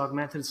everybody is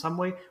augmented in some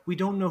way. We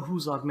don't know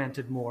who's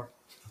augmented more.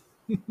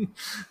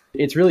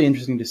 It's really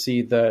interesting to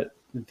see that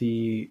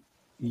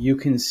you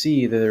can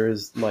see that there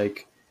is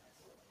like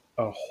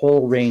a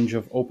whole range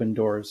of open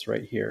doors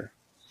right here.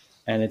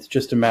 And it's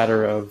just a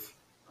matter of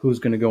who's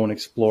going to go and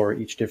explore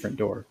each different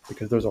door,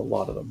 because there's a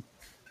lot of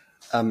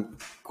them.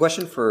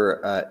 Question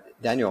for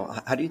Daniel.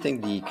 How do you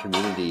think the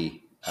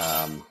community,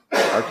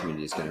 our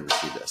community, is going to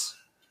receive this?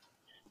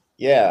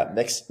 Yeah,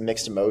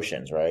 mixed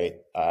emotions, right?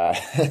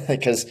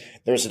 Because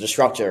there's a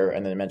disruptor,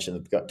 and then I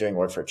mentioned doing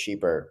work for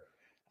cheaper.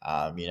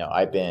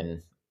 I've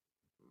been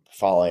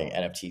following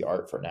NFT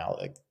art for now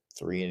like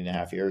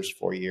 3.5 years,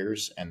 4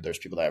 years, and there's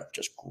people that have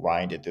just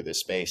grinded through this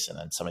space, and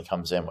then somebody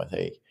comes in with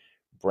a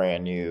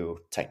brand new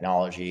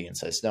technology and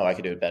says, "No, I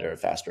can do it better,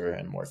 faster,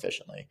 and more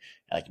efficiently,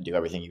 and I can do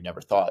everything you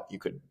never thought you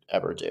could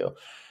ever do."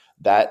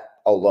 That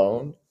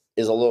alone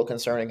is a little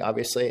concerning,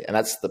 obviously, and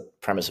that's the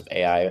premise of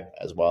AI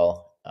as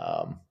well.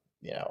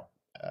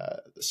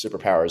 The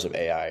superpowers of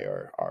AI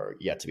are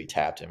yet to be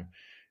tapped, and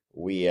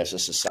we as a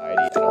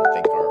society, I don't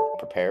think, are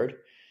prepared,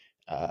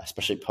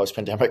 especially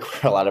post-pandemic,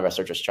 where a lot of us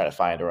are just trying to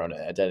find our own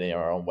identity in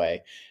our own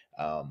way.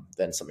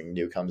 Then something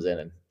new comes in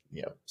and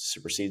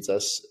supersedes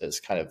us is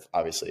kind of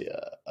obviously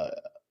a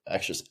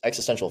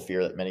existential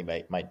fear that many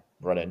might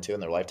run into in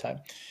their lifetime.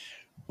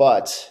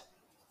 But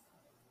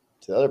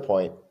to the other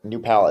point, new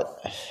palette,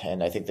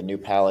 and I think the new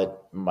palette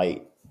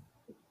might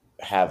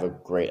have a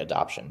great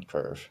adoption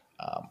curve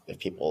if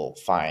people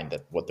find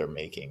that what they're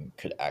making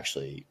could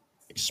actually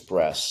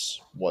express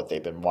what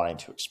they've been wanting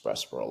to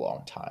express for a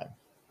long time.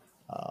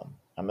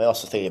 I'm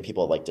also thinking of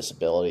people like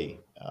disability.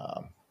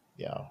 I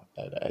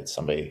had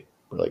somebody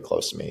really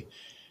close to me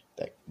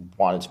that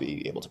wanted to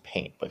be able to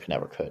paint but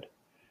never could.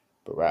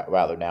 But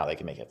rather now they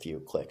can make a few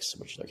clicks,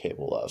 which they're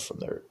capable of from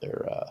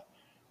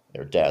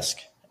their desk,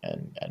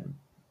 and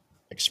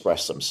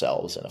express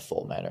themselves in a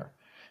full manner.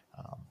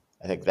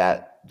 I think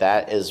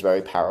that is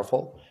very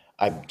powerful.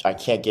 I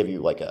can't give you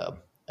like a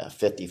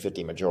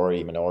 50-50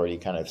 majority minority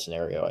kind of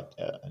scenario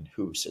and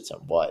who sits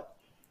on what,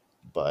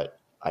 but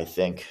I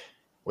think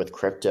with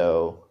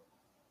crypto,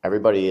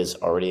 everybody is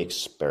already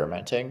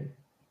experimenting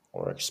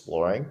or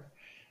exploring,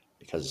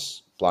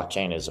 because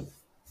blockchain is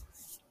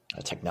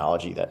a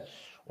technology that,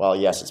 well,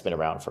 yes, it's been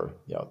around for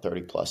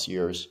 30 plus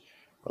years,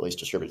 or at least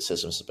distributed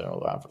systems have been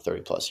around for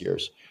 30 plus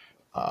years.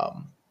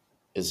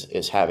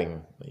 Is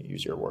having,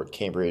 use your word,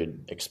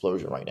 Cambrian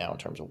explosion right now in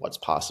terms of what's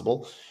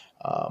possible.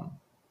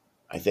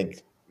 I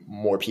think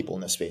more people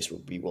in this space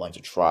would be willing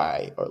to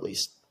try, or at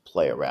least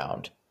play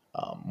around,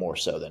 more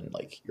so than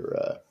like your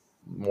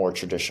more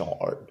traditional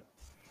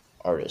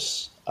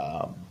artists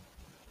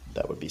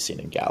that would be seen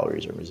in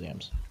galleries or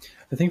museums.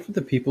 I think for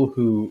the people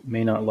who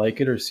may not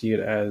like it or see it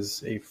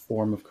as a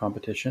form of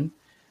competition,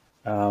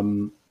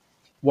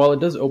 while it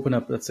does open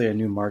up, let's say, a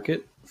new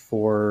market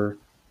for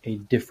a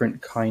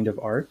different kind of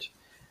art,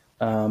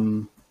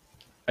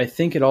 I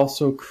think it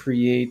also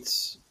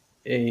creates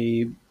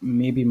a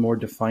maybe more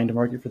defined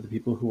market for the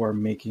people who are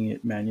making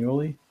it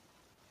manually,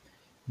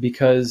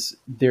 because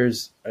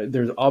there's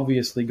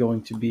obviously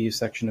going to be a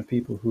section of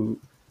people who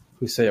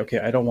say, okay,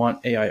 I don't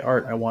want AI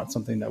art, I want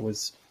something that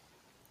was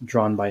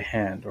drawn by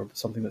hand or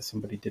something that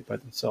somebody did by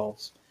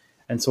themselves.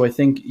 And so I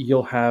think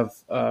you'll have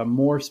a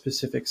more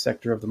specific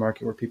sector of the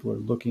market where people are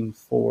looking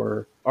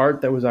for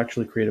art that was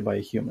actually created by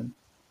a human.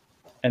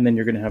 And then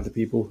you're going to have the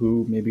people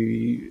who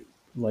maybe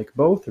like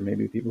both, or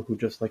maybe people who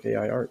just like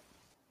AI art.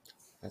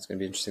 That's going to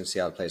be interesting to see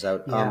how it plays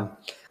out. Yeah.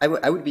 I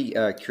would be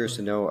curious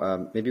to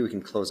know, maybe we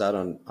can close out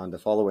on the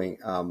following.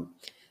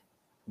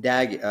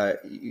 Dag,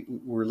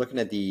 we're looking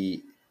at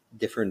the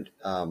different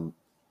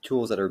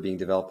tools that are being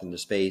developed in the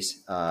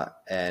space,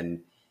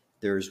 and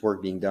there's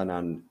work being done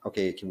on,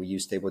 okay, can we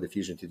use Stable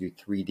Diffusion to do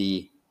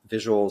 3D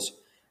visuals?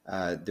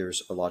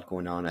 There's a lot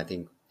going on, I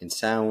think, in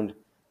sound.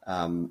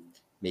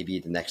 Maybe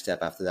the next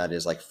step after that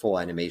is like full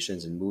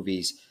animations in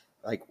movies.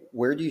 Like,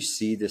 where do you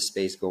see this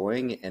space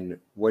going, and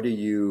what do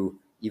you,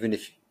 even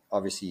if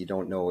obviously you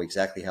don't know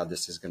exactly how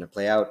this is going to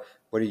play out,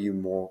 what are you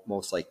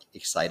most like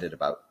excited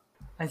about?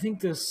 I think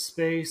this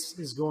space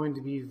is going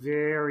to be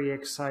very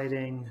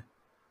exciting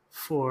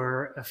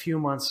for a few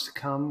months to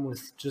come,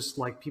 with just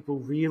like people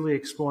really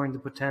exploring the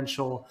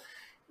potential,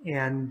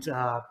 and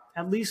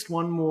at least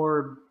one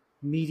more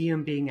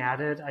medium being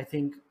added. I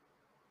think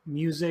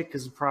music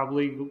is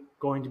probably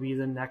going to be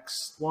the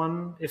next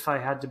one, if I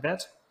had to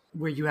bet,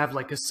 where you have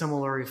like a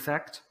similar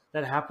effect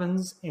that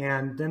happens.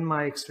 And then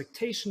my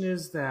expectation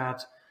is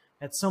that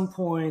at some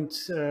point,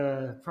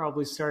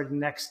 probably starting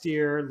next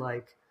year,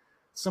 like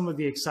some of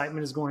the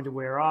excitement is going to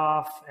wear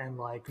off, and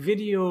like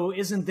video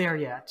isn't there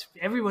yet.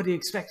 Everybody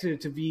expected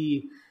it to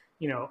be,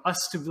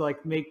 us to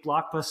like make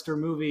blockbuster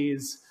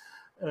movies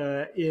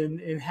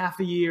in half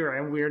a year,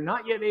 and we're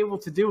not yet able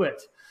to do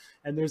it.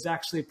 And there's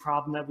actually a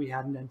problem that we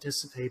hadn't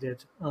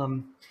anticipated.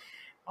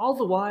 All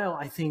the while,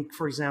 I think,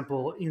 for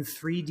example, in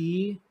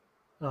 3D,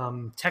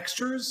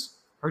 textures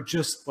are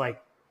just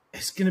like,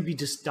 it's going to be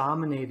just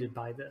dominated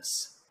by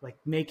this. Like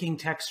making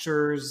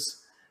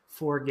textures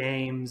for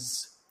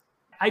games.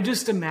 I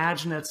just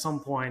imagine at some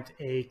point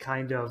a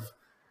kind of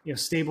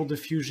stable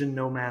diffusion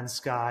No Man's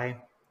Sky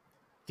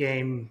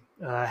game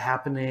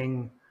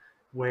happening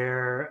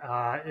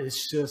where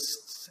it's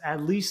just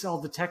at least all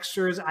the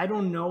textures. I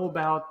don't know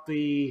about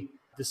the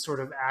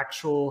sort of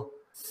actual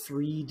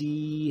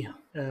 3D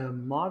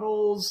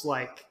models.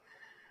 Like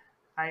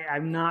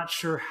I'm not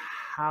sure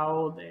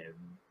how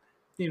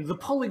the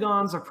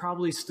polygons are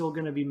probably still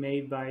going to be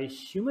made by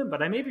human,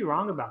 but I may be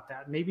wrong about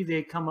that. Maybe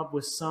they come up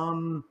with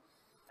some.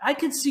 I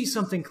could see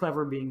something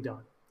clever being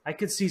done.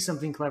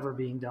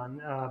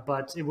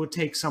 But it would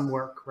take some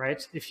work,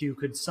 right? If you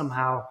could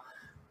somehow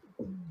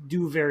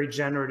do a very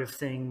generative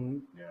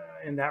thing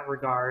in that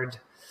regard.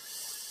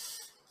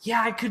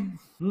 Yeah, I could.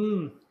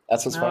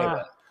 That's what's funny about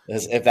it.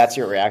 If that's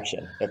your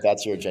reaction, if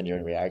that's your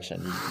genuine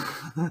reaction,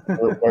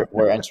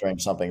 we're entering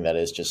something that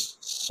is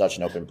just such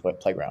an open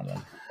playground.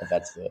 Then, if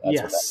that's yes. What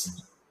that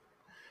means.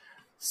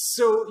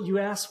 So you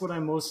asked what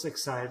I'm most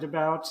excited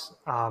about.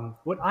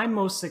 What I'm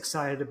most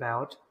excited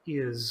about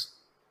is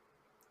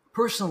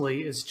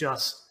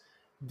just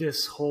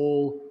this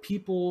whole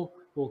people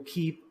will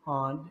keep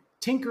on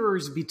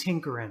tinkerers be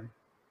tinkering,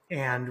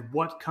 and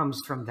what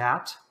comes from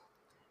that.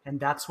 And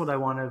that's what I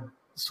want to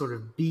sort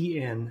of be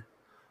in.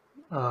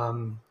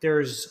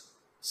 There's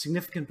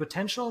significant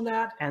potential in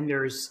that. And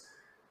there's,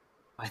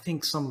 I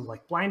think, some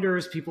like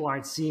blinders. People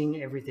aren't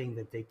seeing everything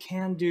that they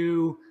can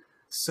do.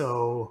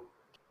 So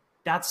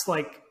that's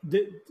like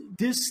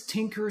this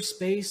tinker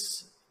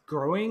space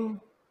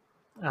growing,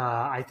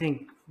 I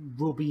think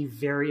will be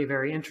very,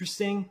 very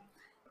interesting.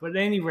 But at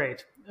any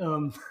rate,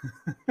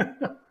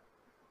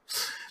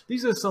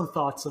 these are some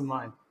thoughts of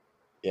mine.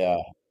 Yeah.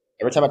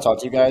 Every time I talk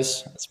to you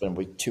guys, it's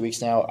been 2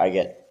 weeks now, I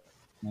get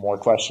more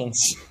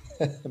questions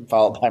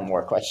followed by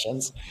more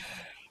questions.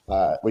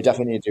 We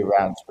definitely need to do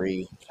round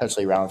 3,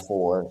 potentially round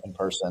 4 in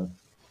person,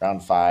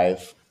 round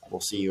 5.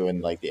 We'll see you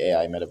in like the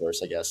AI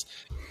metaverse, I guess.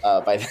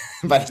 By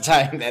the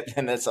time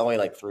then that's only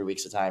like 3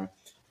 weeks of time,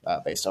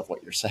 based off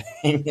what you're saying.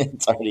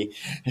 It's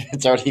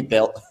already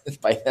built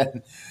by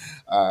then.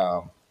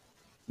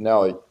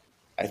 No,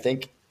 I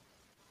think,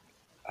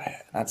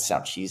 not to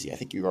sound cheesy, I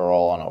think you are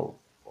all on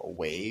a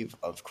wave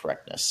of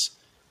correctness,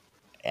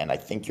 and I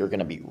think you're going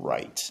to be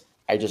right.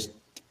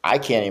 I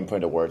can't even put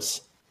into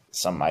words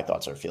some of my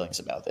thoughts or feelings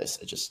about this.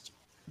 It's just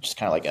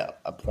kind of like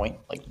a point,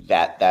 like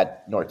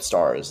that North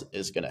Star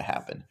is going to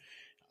happen.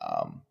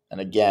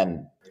 And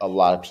again, a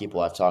lot of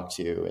people I've talked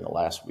to in the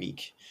last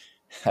week,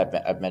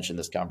 I've mentioned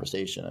this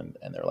conversation,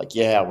 and they're like,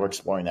 yeah, we're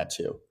exploring that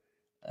too.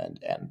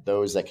 And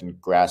those that can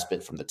grasp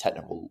it from the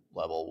technical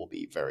level will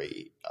be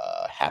very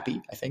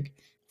happy, I think,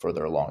 for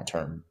their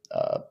long-term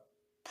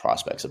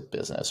prospects of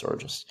business or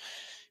just,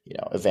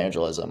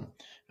 evangelism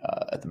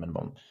at the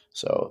minimum.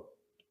 So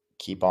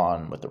keep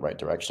on with the right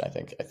direction. I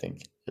think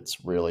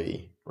it's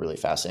really, really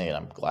fascinating.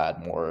 I'm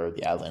glad more of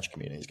the Avalanche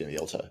community is going to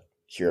be able to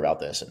hear about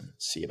this and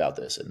see about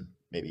this and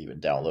maybe even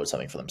download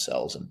something for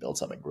themselves and build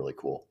something really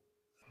cool.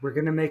 We're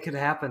going to make it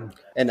happen.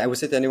 And I would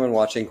say to anyone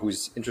watching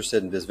who's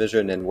interested in this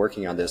vision and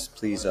working on this,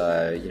 please,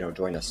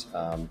 join us.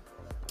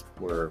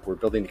 We're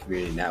building the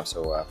community now,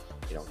 so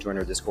join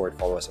our Discord,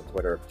 follow us on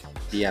Twitter,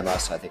 DM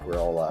us. I think we're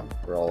all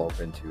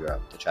open to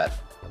chat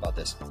about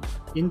this.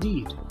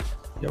 Indeed.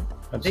 Yep,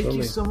 absolutely. Thank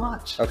you so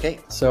much. Okay.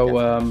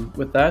 So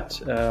with that,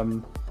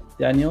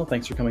 Daniel,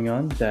 thanks for coming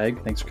on.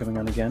 Dag, thanks for coming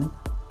on again.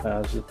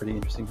 This was a pretty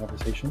interesting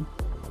conversation.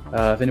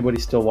 If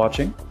anybody's still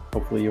watching,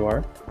 hopefully you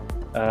are,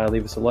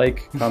 leave us a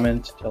like,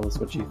 comment, tell us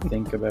what you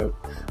think about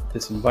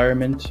this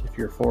environment, if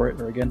you're for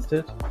it or against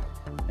it.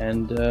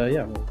 And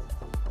we'll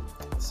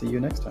see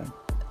you next time.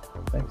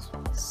 Thanks.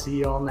 See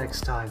you all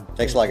next time.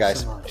 Thanks a lot,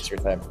 guys. So Thanks for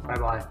your time.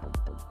 Bye-bye.